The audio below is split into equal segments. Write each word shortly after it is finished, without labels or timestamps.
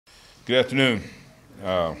Good afternoon.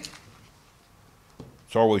 It's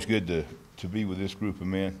always good to be with this group of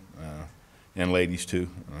men and ladies too.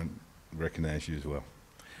 I recognize you as well.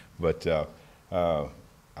 But I'll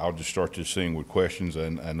just start this thing with questions.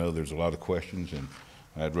 I know there's a lot of questions, and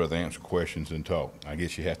I'd rather answer questions than talk. I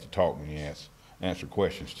guess you have to talk when you answer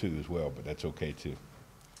questions too as well, but that's okay too.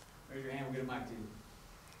 Raise your hand, we'll get a mic to you.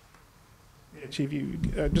 Yeah, Chief, you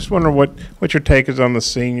just wonder what your take is on the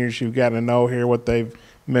seniors you've gotten to know here, what they've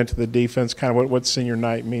meant to the defense, kind of what senior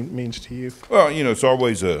night means to you. Well, it's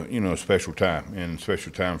always a special time, and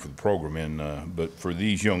special time for the program, and but for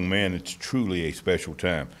these young men, it's truly a special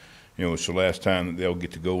time. It's the last time that they'll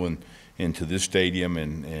get to go into this stadium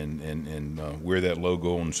and wear that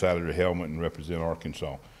logo on the side of their helmet and represent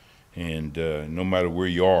Arkansas. And no matter where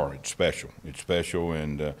you are, it's special. It's special,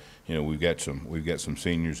 and we've got some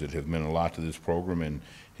seniors that have meant a lot to this program,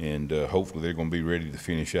 and hopefully they're going to be ready to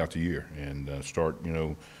finish out the year and start.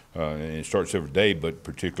 And it starts every day, but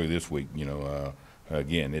particularly this week.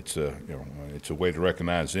 Again, it's a way to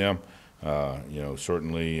recognize them.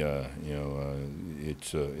 Certainly,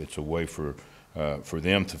 it's a way for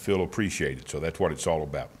them to feel appreciated. So that's what it's all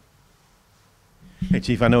about. Hey,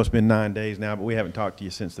 Chief, I know it's been 9 days now, but we haven't talked to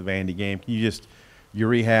you since the Vandy game. Can you just your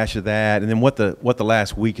rehash of that, and then what the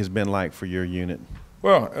last week has been like for your unit?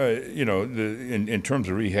 Well, in terms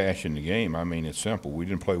of rehashing the game, I mean, it's simple. We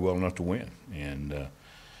didn't play well enough to win, and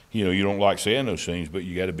you don't like saying those things, but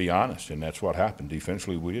you got to be honest, and that's what happened.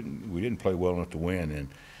 Defensively, we didn't play well enough to win, and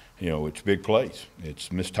it's big plays,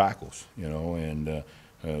 it's missed tackles, and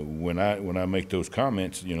when I make those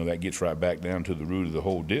comments, that gets right back down to the root of the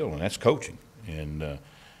whole deal, and that's coaching. And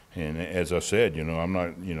as I said, I'm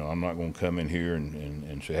not going to come in here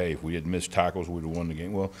and say, hey, if we had missed tackles, we'd have won the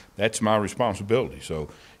game. Well, that's my responsibility. So,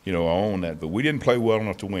 I own that. But we didn't play well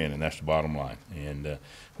enough to win, and that's the bottom line. And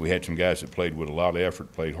we had some guys that played with a lot of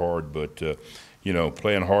effort, played hard, but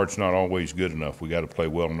playing hard's not always good enough. We got to play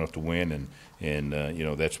well enough to win, and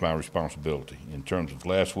that's my responsibility. In terms of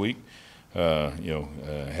last week, had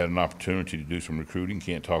an opportunity to do some recruiting.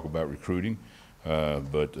 Can't talk about recruiting.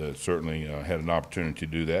 But certainly had an opportunity to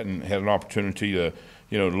do that, and had an opportunity to,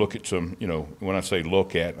 look at some, when I say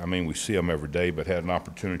look at, I mean we see them every day, but had an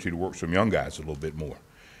opportunity to work some young guys a little bit more,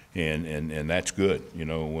 and that's good,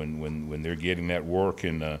 when they're getting that work,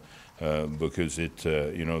 and because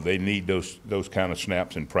they need those kind of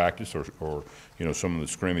snaps in practice, or some of the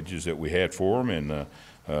scrimmages that we had for them, and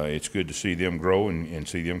it's good to see them grow and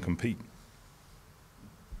see them compete.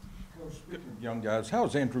 Speaking of young guys,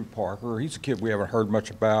 how's Andrew Parker? He's a kid we haven't heard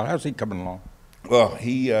much about. How's he coming along? Well,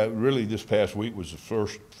 he really this past week was the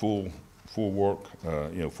first full work,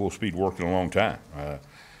 full speed work in a long time.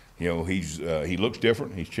 He looks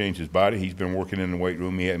different. He's changed his body. He's been working in the weight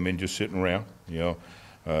room. He hasn't been just sitting around.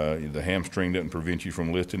 The hamstring doesn't prevent you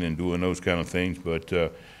from lifting and doing those kind of things. But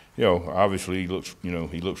obviously he looks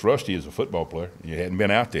rusty as a football player. He hadn't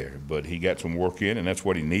been out there, but he got some work in, and that's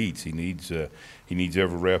what he needs. He needs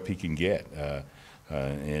every rep he can get.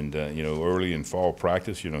 Early in fall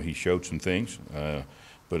practice, he showed some things.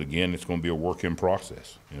 But again, it's going to be a work in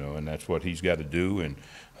process, and that's what he's got to do. And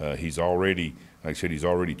he's already, like I said, he's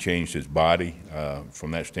already changed his body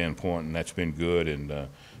from that standpoint, and that's been good. And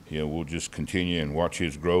we'll just continue and watch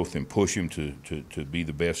his growth and push him to be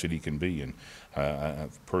the best that he can be. And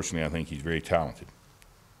personally, I think he's very talented.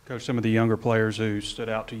 Coach, some of the younger players who stood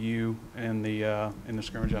out to you in the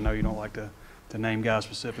scrimmage, I know you don't like to name guys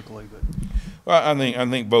specifically, but well, I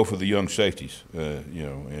think both of the young safeties,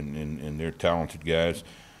 and they're talented guys.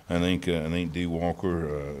 I think D.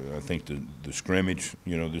 Walker. I think the scrimmage,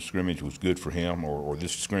 this scrimmage was good for him, or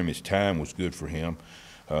this scrimmage time was good for him.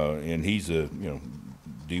 And he's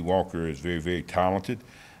D. Walker is very, very talented.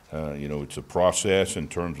 It's a process in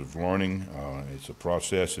terms of learning. It's a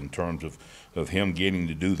process in terms of him getting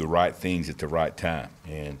to do the right things at the right time.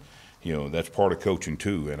 And, that's part of coaching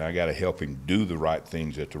too. And I got to help him do the right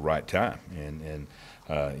things at the right time. And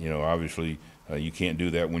obviously you can't do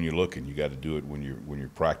that when you're looking. You got to do it when you're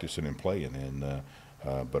practicing and playing. And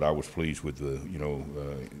but I was pleased with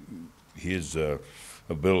his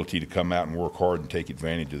ability to come out and work hard and take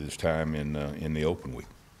advantage of this time in the open week.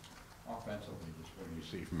 Offensively, just what do you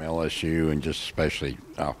see from LSU, and just especially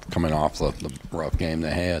coming off the rough game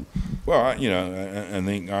they had? Well, I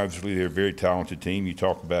think obviously they're a very talented team. You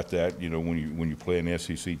talk about that, when you play in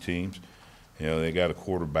SEC teams. They got a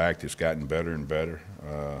quarterback that's gotten better and better.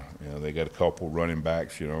 They got a couple running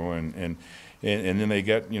backs, and then they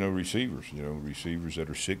got receivers, receivers that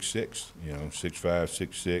are 6'6", 6'5",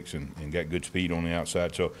 6'6", and got good speed on the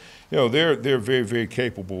outside. So they're a very, very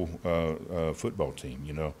capable football team.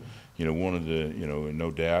 one of the,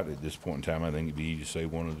 no doubt at this point in time, I think it'd be easy to say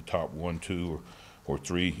one of the top 1, 2, or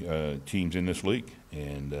 3 teams in this league.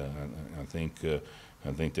 And I think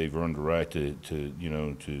they've earned the right to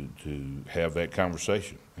have that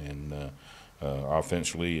conversation. And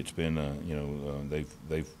offensively, it's been,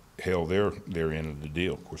 they've held their end of the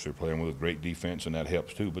deal. Of course, they're playing with a great defense, and that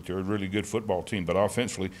helps too. But they're a really good football team. But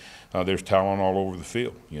offensively, there's talent all over the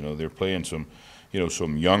field. They're playing some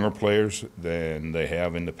younger players than they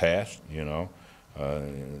have in the past. A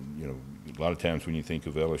lot of times when you think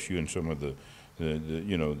of LSU and some of the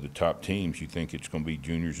top teams, you think it's going to be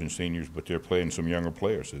juniors and seniors, but they're playing some younger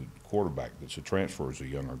players. The quarterback that's a transfer is a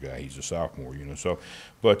younger guy. He's a sophomore.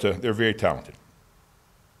 But they're very talented.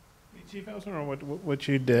 Chief, I was wondering what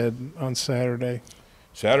you did on Saturday.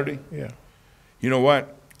 Saturday? Yeah. You know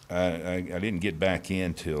what? I didn't get back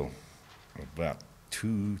in till about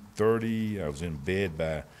 2:30. I was in bed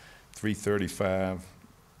by 3:35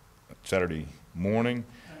 Saturday morning.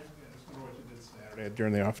 I just wonder what you did Saturday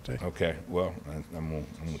during the off day. Okay, well, I'm gonna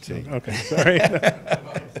tell you. Okay, sorry.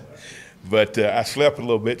 But I slept a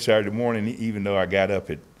little bit Saturday morning, even though I got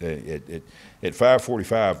up at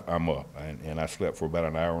 5:45. I'm up, and I slept for about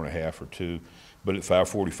an hour and a half or two. But at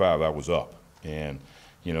 5:45, I was up, and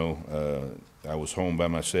I was home by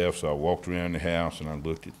myself, so I walked around the house and I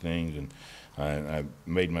looked at things, and I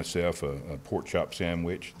made myself a pork chop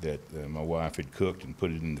sandwich that my wife had cooked and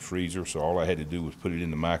put it in the freezer. So all I had to do was put it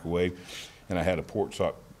in the microwave, and I had a pork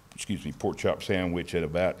chop sandwich at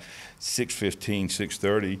about 6:15,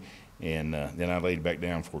 6:30. And then I laid back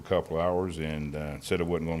down for a couple of hours and said I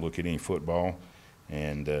wasn't going to look at any football,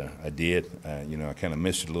 and I did. I kind of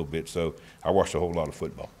missed it a little bit, so I watched a whole lot of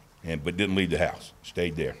football, but didn't leave the house.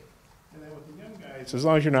 Stayed there. And then with the young guys, as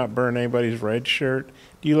long as you're not burning anybody's red shirt,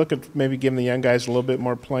 do you look at maybe giving the young guys a little bit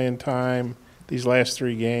more playing time these last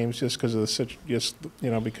 3 games, just because of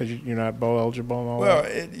because you're not bowl eligible and all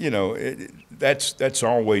that? Well, that's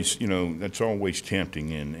always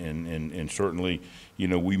tempting, and certainly.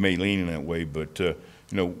 We may lean in that way, but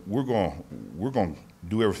we're going to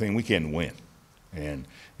do everything we can to win. And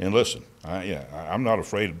listen, I'm not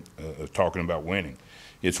afraid of talking about winning.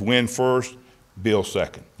 It's win first, build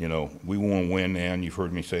second. We want to win now, and you've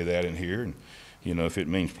heard me say that in here. And if it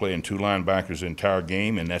means playing 2 linebackers the entire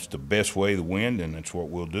game, and that's the best way to win, then that's what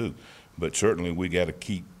we'll do. But certainly we got to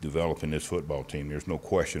keep developing this football team. There's no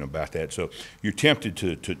question about that. So you're tempted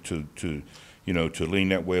to lean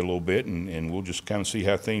that way a little bit, and we'll just kind of see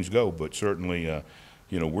how things go. But certainly,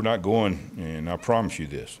 we're not going, and I promise you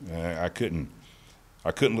this, I couldn't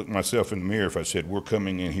look myself in the mirror if I said we're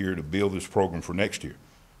coming in here to build this program for next year.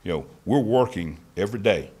 We're working every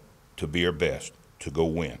day to be our best, to go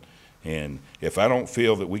win. And if I don't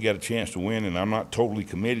feel that we got a chance to win and I'm not totally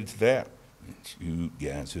committed to that, you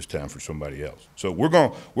guys, it's time for somebody else. So we're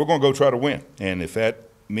going to go try to win. And if that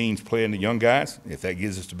means playing the young guys, if that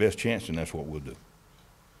gives us the best chance, then that's what we'll do.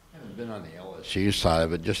 Haven't been on the LSU side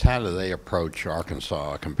of it. Just how do they approach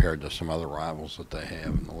Arkansas compared to some other rivals that they have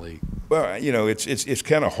in the league? Well, it's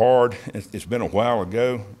kind of hard. It's been a while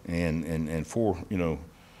ago, and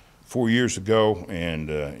 4 years ago, and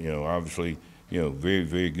obviously, very,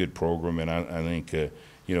 very good program. And I think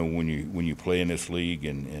when you play in this league,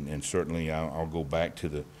 and certainly I'll go back to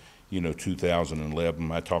the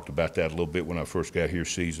 2011. I talked about that a little bit when I first got here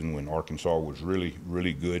season, when Arkansas was really,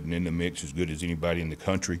 really good and in the mix, as good as anybody in the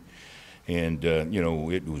country. And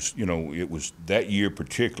it was that year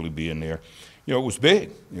particularly being there. It was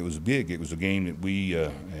big. It was big. It was a game that we,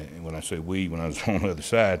 when I say we, when I was on the other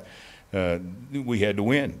side, we had to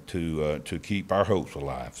win to keep our hopes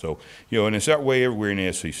alive. So, and it's that way everywhere in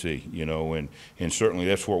the SEC, and certainly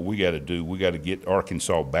that's what we got to do. We got to get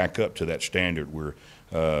Arkansas back up to that standard where,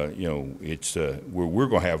 it's where we're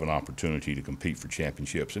going to have an opportunity to compete for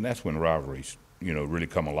championships, and that's when rivalries, really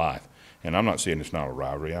come alive. And I'm not saying it's not a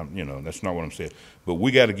rivalry. That's not what I'm saying. But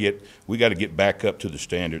we got to get back up to the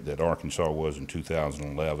standard that Arkansas was in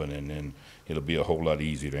 2011, and then it'll be a whole lot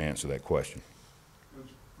easier to answer that question.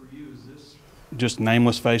 For you, is this just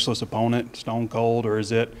nameless, faceless opponent, stone cold, or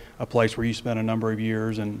is it a place where you spent a number of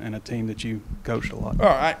years and a team that you coached a lot?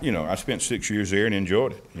 Well, I spent 6 years there and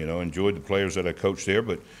enjoyed it. Enjoyed the players that I coached there.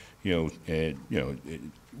 But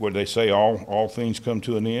what they say, all things come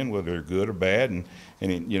to an end, whether they're good or bad, and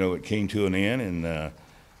it came to an end, and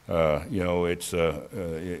it's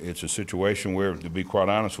a situation where, to be quite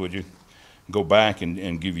honest with you, go back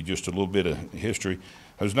and give you just a little bit of history.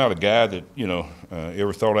 I was not a guy that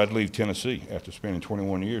ever thought I'd leave Tennessee after spending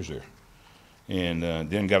 21 years there, and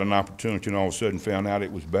then got an opportunity, and all of a sudden found out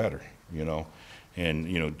it was better.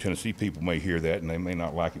 And Tennessee people may hear that and they may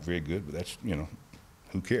not like it very good, but that's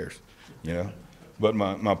who cares, But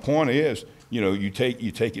my point is, you know, you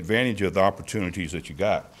take advantage of the opportunities that you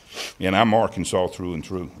got. And I'm Arkansas through and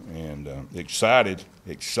through, and excited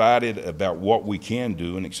about what we can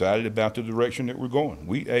do, and excited about the direction that we're going.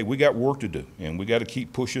 We got work to do, and we got to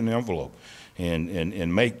keep pushing the envelope,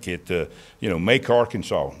 and make it, you know, make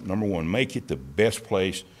Arkansas, number one, make it the best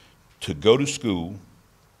place to go to school,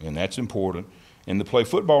 and that's important, and to play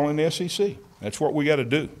football in the SEC. That's what we got to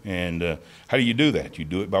do. And how do you do that? You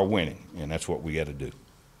do it by winning, and that's what we got to do.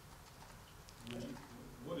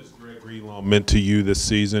 Greenlaw meant to you this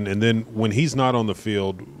season, and then when he's not on the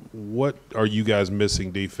field, what are you guys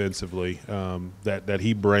missing defensively that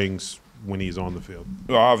he brings when he's on the field?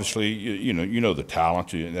 Well, obviously, you know the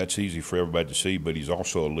talent. That's easy for everybody to see, but he's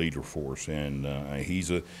also a leader for us, and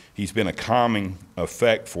he's been a calming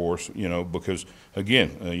effect for us. You know, because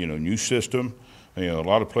again, you know, new system. You know, a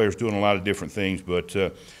lot of players doing a lot of different things, but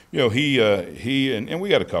you know, he and we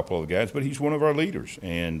got a couple of guys, but he's one of our leaders,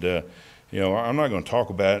 and. You know, I'm not going to talk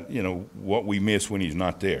about, you know, what we miss when he's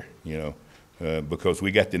not there, you know, because we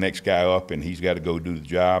got the next guy up and he's got to go do the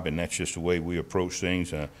job, and that's just the way we approach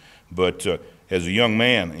things. But as a young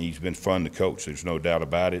man, he's been fun to coach. There's no doubt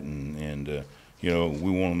about it, and you know,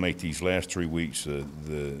 we want to make these last 3 weeks,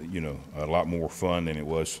 you know, a lot more fun than it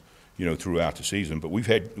was, you know, throughout the season. But we've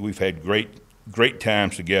had great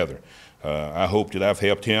times together. I hope that I've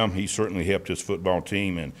helped him. He's certainly helped his football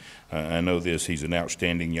team, and I know this. He's an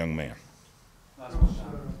outstanding young man.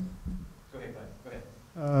 Go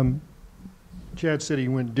ahead. Chad said he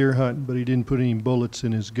went deer hunting, but he didn't put any bullets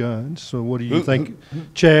in his guns. So what do you think?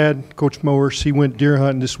 Chad, Coach Morris, he went deer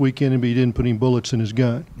hunting this weekend, but he didn't put any bullets in his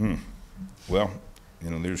gun. Well, you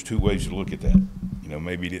know, there's two ways to look at that. You know,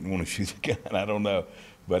 maybe he didn't want to shoot the gun. I don't know.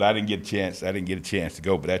 But I didn't get a chance. I didn't get a chance to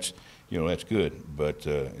go. But that's, you know, that's good. But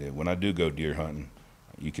when I do go deer hunting,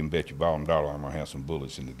 you can bet your bottom dollar I'm going to have some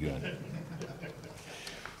bullets in the gun.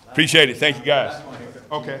 Appreciate it. Thank you, guys.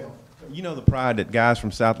 Okay. You know the pride that guys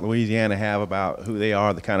from South Louisiana have about who they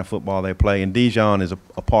are, the kind of football they play, and Dijon is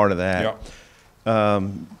a part of that. Yeah.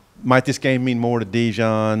 Might this game mean more to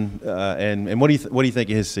Dijon? And what do you think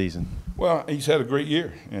of his season? Well, he's had a great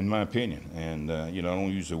year, in my opinion. And, you know, I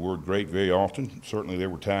don't use the word great very often. Certainly there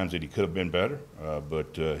were times that he could have been better,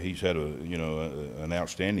 but he's had an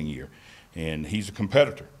outstanding year. And he's a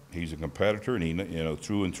competitor. He's a competitor, and he, you know,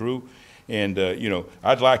 through and through. And, you know,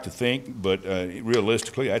 I'd like to think, but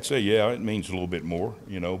realistically, I'd say, yeah, it means a little bit more,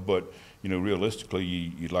 you know. But, you know, realistically,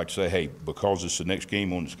 you'd like to say, hey, because it's the next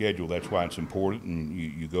game on the schedule, that's why it's important, and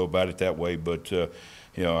you go about it that way. But, you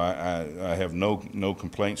know, I have no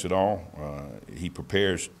complaints at all. He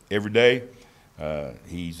prepares every day.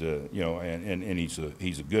 He's, you know, and he's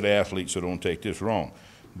a good athlete, so don't take this wrong.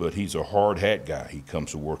 But he's a hard hat guy. He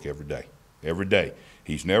comes to work every day. Every day.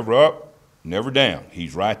 He's never up. Never down.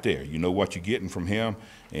 He's right there. You know what you're getting from him,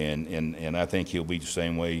 and I think he'll be the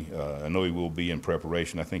same way. I know he will be in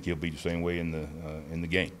preparation. I think he'll be the same way in the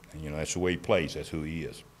game. You know, that's the way he plays. That's who he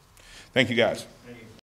is. Thank you, guys.